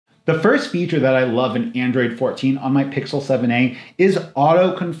The first feature that I love in Android 14 on my Pixel 7a is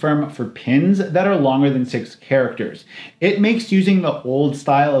auto-confirm for pins that are longer than 6 characters. It makes using the old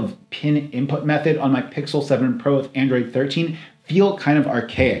style of pin input method on my Pixel 7 Pro with Android 13 feel kind of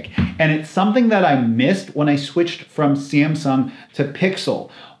archaic. And it's something that I missed when I switched from Samsung to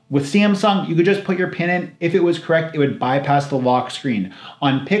Pixel. With Samsung, you could just put your pin in. If it was correct, it would bypass the lock screen.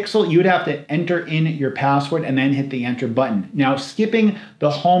 On Pixel, you would have to enter in your password and then hit the enter button. Now, skipping the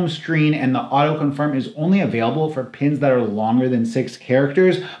home screen and the auto confirm is only available for pins that are longer than 6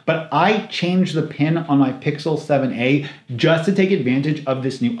 characters, but I changed the pin on my Pixel 7a just to take advantage of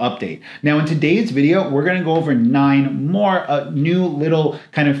this new update. Now, in today's video, we're gonna go over 9 more new little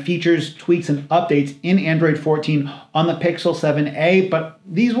kind of features, tweaks, and updates in Android 14 on the Pixel 7a, but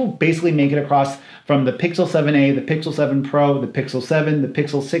these will basically make it across from the Pixel 7a, the Pixel 7 Pro, the Pixel 7, the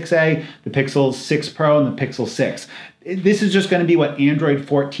Pixel 6a, the Pixel 6 Pro, and the Pixel 6. This is just going to be what Android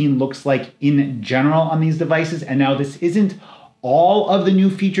 14 looks like in general on these devices, and now this isn't all of the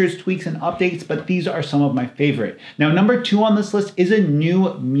new features, tweaks, and updates, but these are some of my favorite. Now, number 2 on this list is a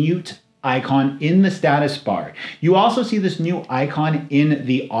new mute icon in the status bar. You also see this new icon in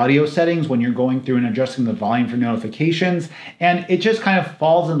the audio settings when you're going through and adjusting the volume for notifications, and it just kind of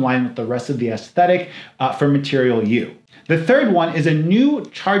falls in line with the rest of the aesthetic for Material You. The third one is a new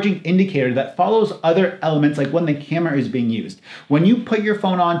charging indicator that follows other elements like when the camera is being used. When you put your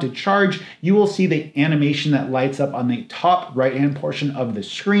phone on to charge, you will see the animation that lights up on the top right-hand portion of the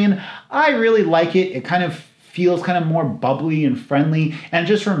screen. I really like it. It kind of feels kind of more bubbly and friendly, and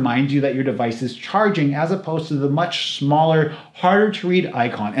just reminds you that your device is charging as opposed to the much smaller, harder to read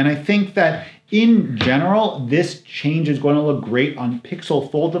icon. And I think that in general, this change is going to look great on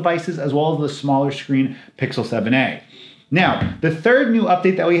Pixel Fold devices as well as the smaller screen Pixel 7a. Now, the third new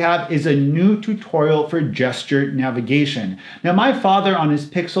update that we have is a new tutorial for gesture navigation. Now, my father on his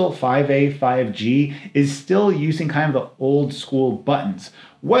Pixel 5a, 5G is still using kind of the old school buttons.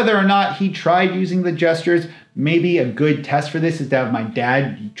 Whether or not he tried using the gestures, maybe a good test for this is to have my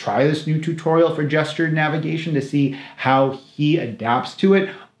dad try this new tutorial for gesture navigation to see how he adapts to it.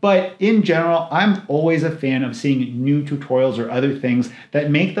 But in general, I'm always a fan of seeing new tutorials or other things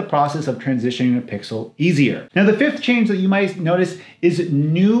that make the process of transitioning to Pixel easier. Now, the fifth change that you might notice is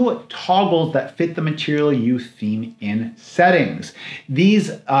new toggles that fit the Material You theme in settings.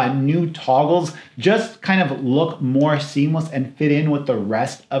 These new toggles just kind of look more seamless and fit in with the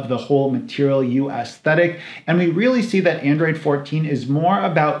rest of the whole Material You aesthetic. And we really see that Android 14 is more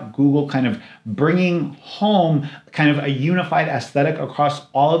about Google kind of bringing home kind of a unified aesthetic across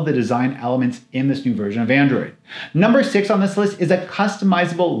all of the design elements in this new version of Android. Number 6 on this list is a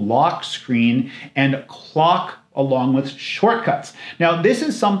customizable lock screen and clock along with shortcuts. Now, this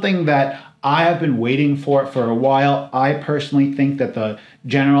is something that I have been waiting for a while. I personally think that the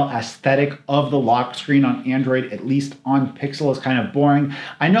general aesthetic of the lock screen on Android, at least on Pixel, is kind of boring.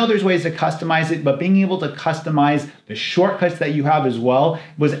 I know there's ways to customize it, but being able to customize the shortcuts that you have as well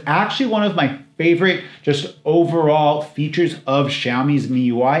was actually one of my favorite just overall features of Xiaomi's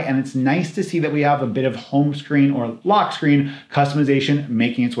MIUI, and it's nice to see that we have a bit of home screen or lock screen customization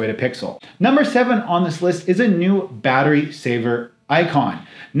making its way to Pixel. Number 7 on this list is a new battery saver icon.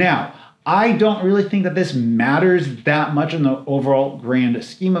 Now, I don't really think that this matters that much in the overall grand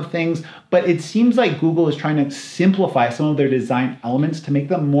scheme of things, but it seems like Google is trying to simplify some of their design elements to make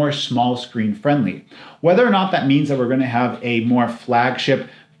them more small screen friendly. Whether or not that means that we're going to have a more flagship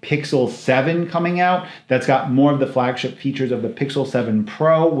Pixel 7 coming out that's got more of the flagship features of the Pixel 7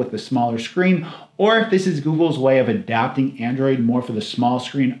 Pro with the smaller screen, or if this is Google's way of adapting Android more for the small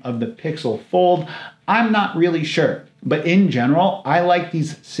screen of the Pixel Fold, I'm not really sure. But in general, I like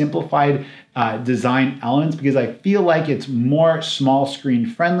these simplified design elements because I feel like it's more small screen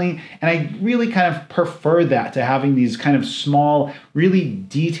friendly, and I really kind of prefer that to having these kind of small, really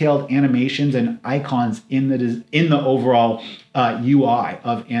detailed animations and icons in the overall UI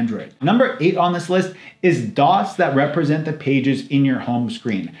of Android. Number 8 on this list is dots that represent the pages in your home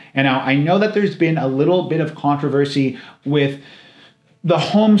screen. And now I know that there's been a little bit of controversy with the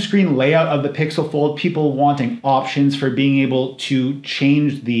home screen layout of the Pixel Fold, people wanting options for being able to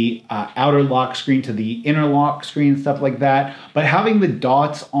change the outer lock screen to the inner lock screen, stuff like that. But having the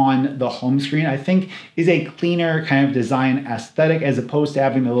dots on the home screen, I think, is a cleaner kind of design aesthetic as opposed to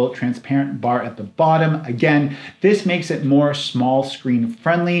having the little transparent bar at the bottom. Again, this makes it more small screen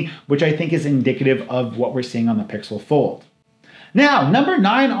friendly, which I think is indicative of what we're seeing on the Pixel Fold. Now, number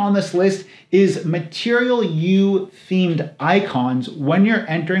 9 on this list is Material You themed icons when you're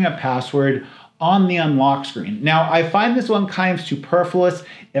entering a password on the unlock screen. Now, I find this one kind of superfluous.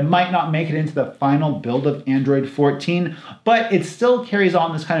 It might not make it into the final build of Android 14, but it still carries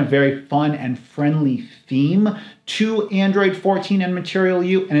on this kind of very fun and friendly theme to Android 14 and Material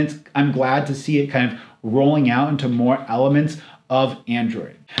You, and I'm glad to see it kind of rolling out into more elements of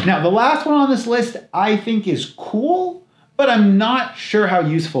Android. Now, the last one on this list I think is cool, but I'm not sure how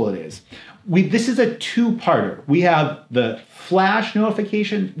useful it is. This is a two-parter. We have the flash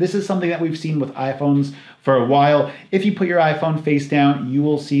notification. This is something that we've seen with iPhones for a while. If you put your iPhone face down, you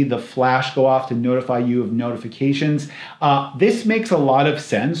will see the flash go off to notify you of notifications. This makes a lot of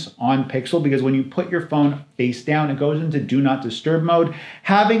sense on Pixel because when you put your phone face down, it goes into do not disturb mode.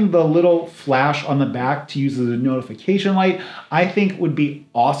 Having the little flash on the back to use as a notification light, I think would be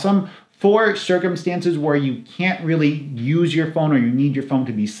awesome for circumstances where you can't really use your phone or you need your phone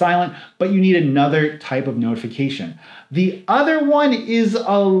to be silent, but you need another type of notification. The other one is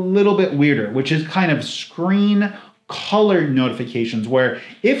a little bit weirder, which is kind of screen color notifications, where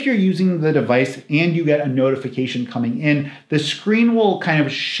if you're using the device and you get a notification coming in, the screen will kind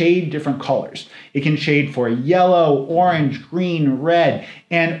of shade different colors. It can shade for yellow, orange, green, red,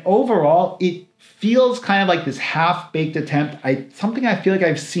 and overall it feels kind of like this half-baked attempt. Something I feel like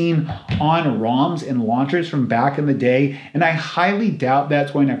I've seen on ROMs and launchers from back in the day, and I highly doubt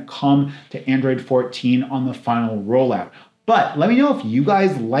that's going to come to Android 14 on the final rollout. But let me know if you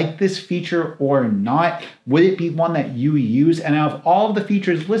guys like this feature or not. Would it be one that you use? And out of all of the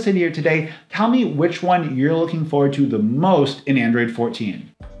features listed here today, tell me which one you're looking forward to the most in Android 14.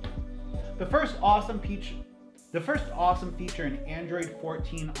 The first awesome feature in Android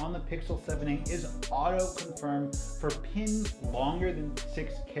 14 on the Pixel 7a is auto-confirm for pins longer than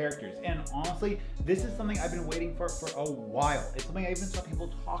 6 characters. And honestly, this is something I've been waiting for a while. It's something I even saw people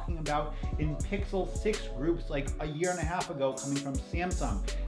talking about in Pixel 6 groups like a year and a half ago coming from Samsung.